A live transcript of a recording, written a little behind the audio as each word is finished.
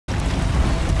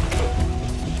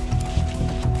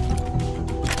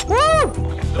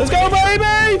Let's go,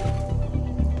 baby!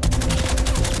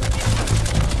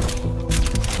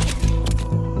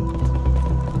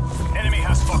 Enemy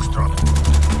has Foxtrot.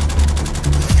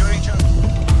 Secure agent.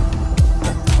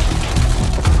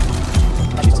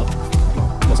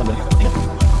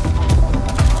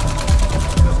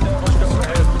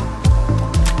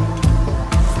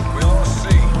 We lost C.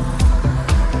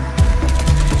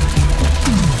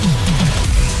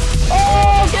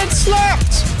 Oh, get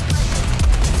slapped!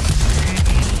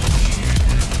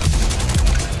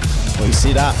 Oh, you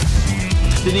see that?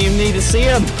 Didn't even need to see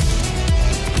him.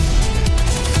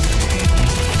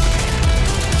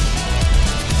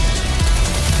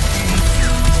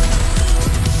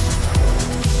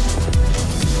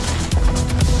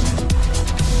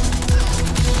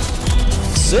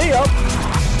 See ya.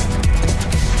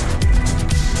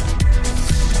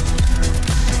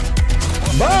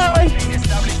 Bye.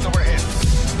 Established overhead.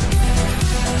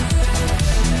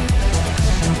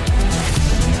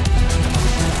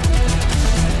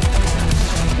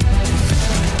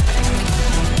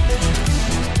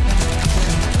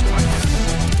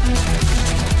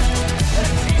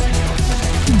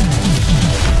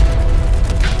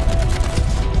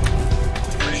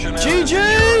 GG!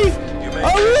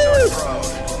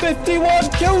 Oh,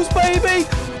 51 kills, baby!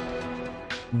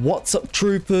 What's up,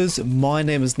 troopers? My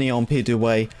name is Neon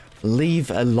P2A.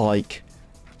 Leave a like.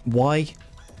 Why?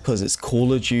 Because it's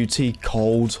Call of Duty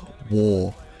Cold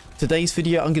War. Today's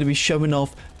video, I'm going to be showing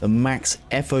off the max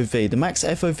FOV. The max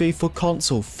FOV for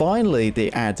console. Finally, they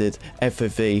added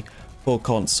FOV for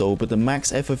console, but the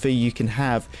max FOV you can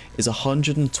have is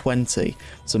 120.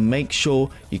 So make sure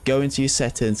you go into your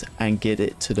settings and get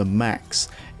it to the max.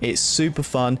 It's super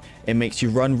fun. It makes you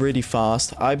run really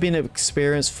fast. I've been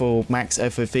experienced for max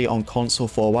FOV on console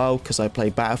for a while because I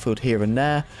play Battlefield here and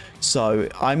there. So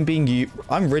I'm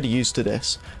really used to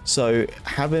this. So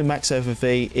having max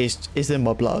FOV is in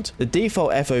my blood. The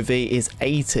default FOV is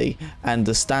 80 and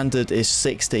the standard is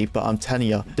 60. But I'm telling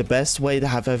you, the best way to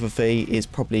have FOV is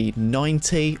probably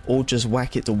 90 or just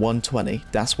whack it to 120.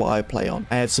 That's what I play on.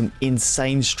 I have some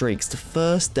insane streaks. The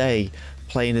first day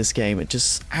playing this game, it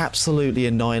just absolutely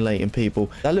annihilating people.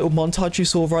 That little montage you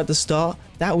saw right at the start,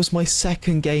 that was my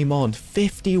second game on.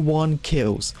 51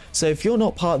 kills. So if you're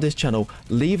not part of this channel,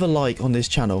 leave a like on this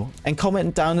channel and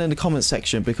comment down in the comment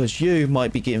section because you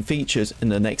might be getting featured in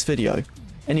the next video.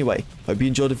 Anyway, hope you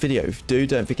enjoyed the video. If you do,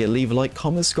 don't forget to leave a like,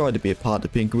 comment, subscribe to be a part of the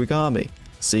Pink Wig Army.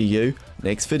 See you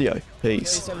next video.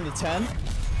 Peace. 7 to 10.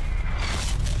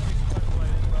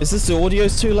 Is this the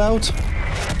audio's too loud?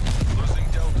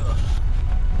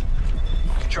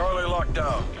 Charlie locked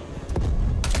down.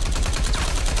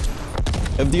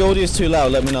 If the audio is too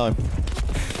loud, let me know.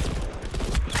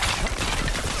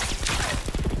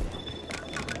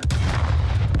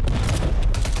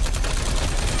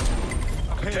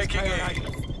 Taking A.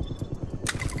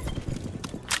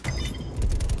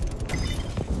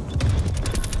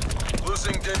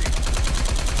 Losing Diddy.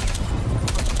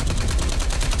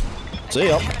 See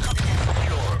ya.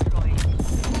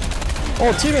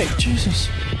 Oh, teammate, Jesus.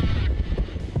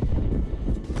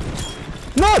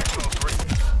 No!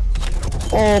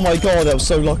 Oh my god, that was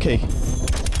so lucky.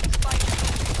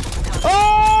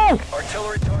 Oh!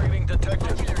 Artillery targeting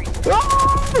detected.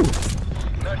 Oh!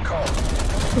 Net call.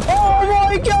 Oh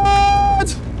my god!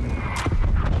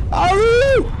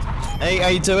 Oh! Hey, how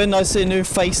you doing? Nice to see a new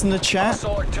face in the chat.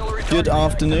 Good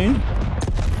afternoon.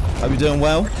 Hope you're doing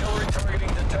well. Artillery targeting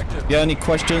detected. If you have any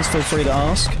questions, feel free to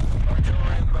ask.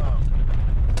 Artillery inbound.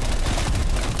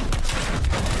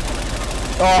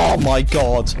 Oh my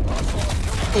god.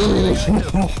 Oh,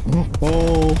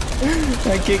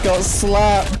 that kid got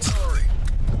slapped.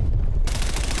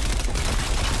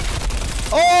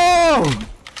 Oh!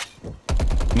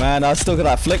 Man, I still got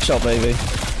that flick shot, baby.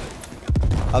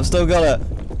 I've still got it.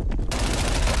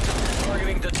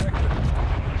 Targeting detected.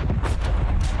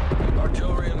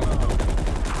 Artillery inbound.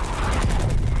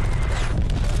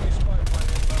 Enemy spy plane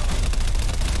inbound.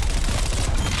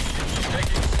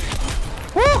 Taking C.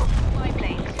 Woo!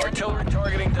 Artillery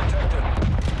targeting detected.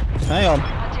 Hang on.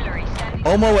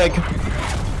 Oh my wig.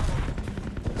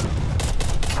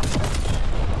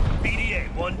 BDA,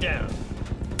 one down.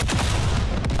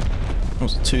 That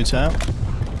was a 2-tap.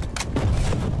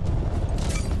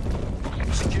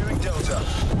 Securing Delta.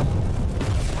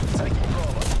 Taking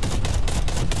Bravo.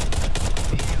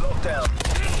 Locked down.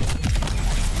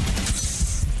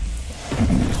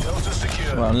 Delta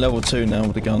secure. Well, I'm level 2 now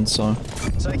with the gun, so.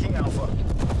 Taking Alpha.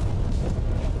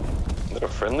 Is that a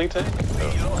friendly tank?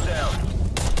 Oh. Locked down.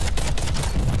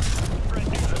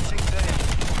 Friendly 15 dead.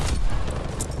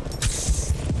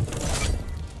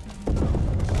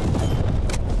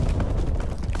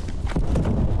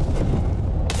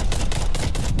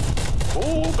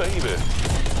 pibe.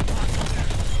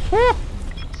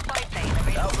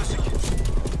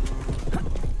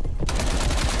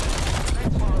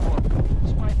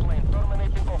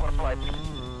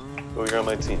 Oh, you're on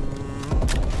my team.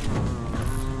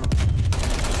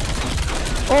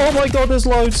 Oh my god, there's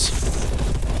loads.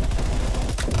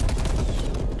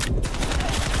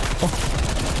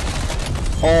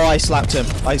 Oh, I slapped him.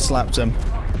 I slapped him.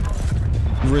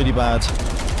 Really bad.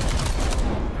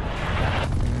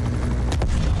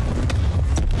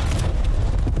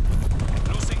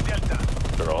 Losing Delta.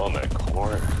 They're all in that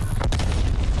corner.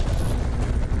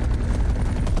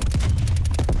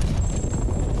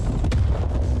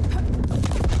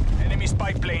 Enemy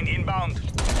spy plane inbound.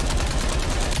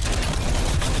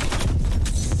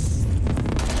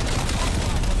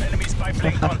 Enemy spy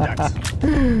plane contacts.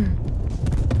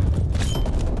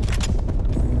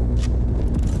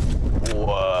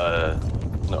 What?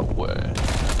 No way.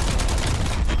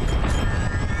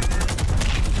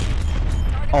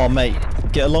 Oh, mate.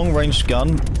 Get a long-range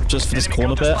gun just for this Enemy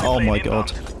corner bit. counter Oh spy my plane god.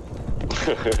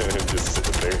 Just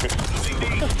sitting there. Losing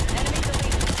D.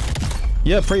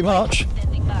 Yeah, pretty much.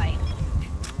 Standing by.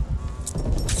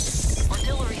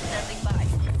 Artillery standing by.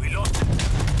 We lost.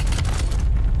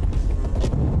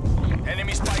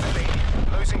 Enemy spy plane.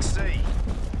 Losing C.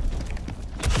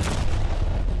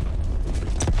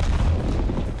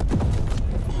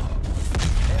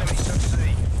 Enemy took C.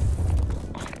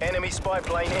 Enemy spy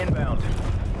plane inbound.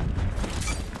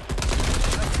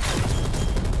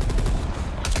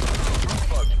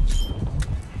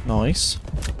 Nice.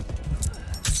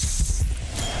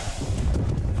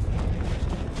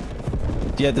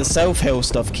 Yeah, the self-heal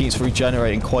stuff keeps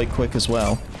regenerating quite quick as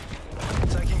well.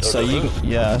 So you,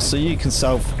 yeah, so you can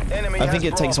self. I think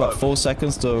it takes about 4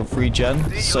 seconds to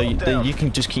regen. So you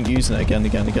can just keep using it again,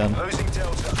 again, again. Losing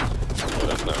Delta. Oh,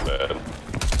 that's not bad.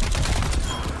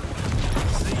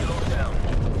 C locked down.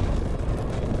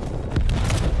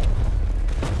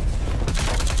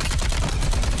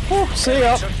 See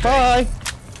ya. Bye.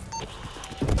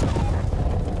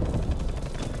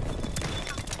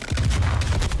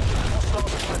 Hostile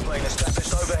spy plane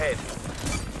established overhead.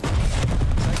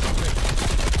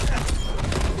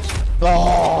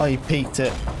 Oh, he peeked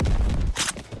it.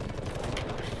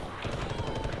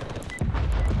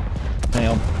 Hang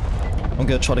on. I'm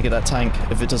gonna try to get that tank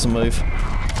if it doesn't move.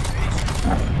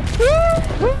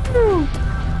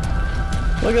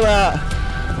 Look at that.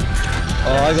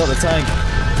 Oh, I got the tank.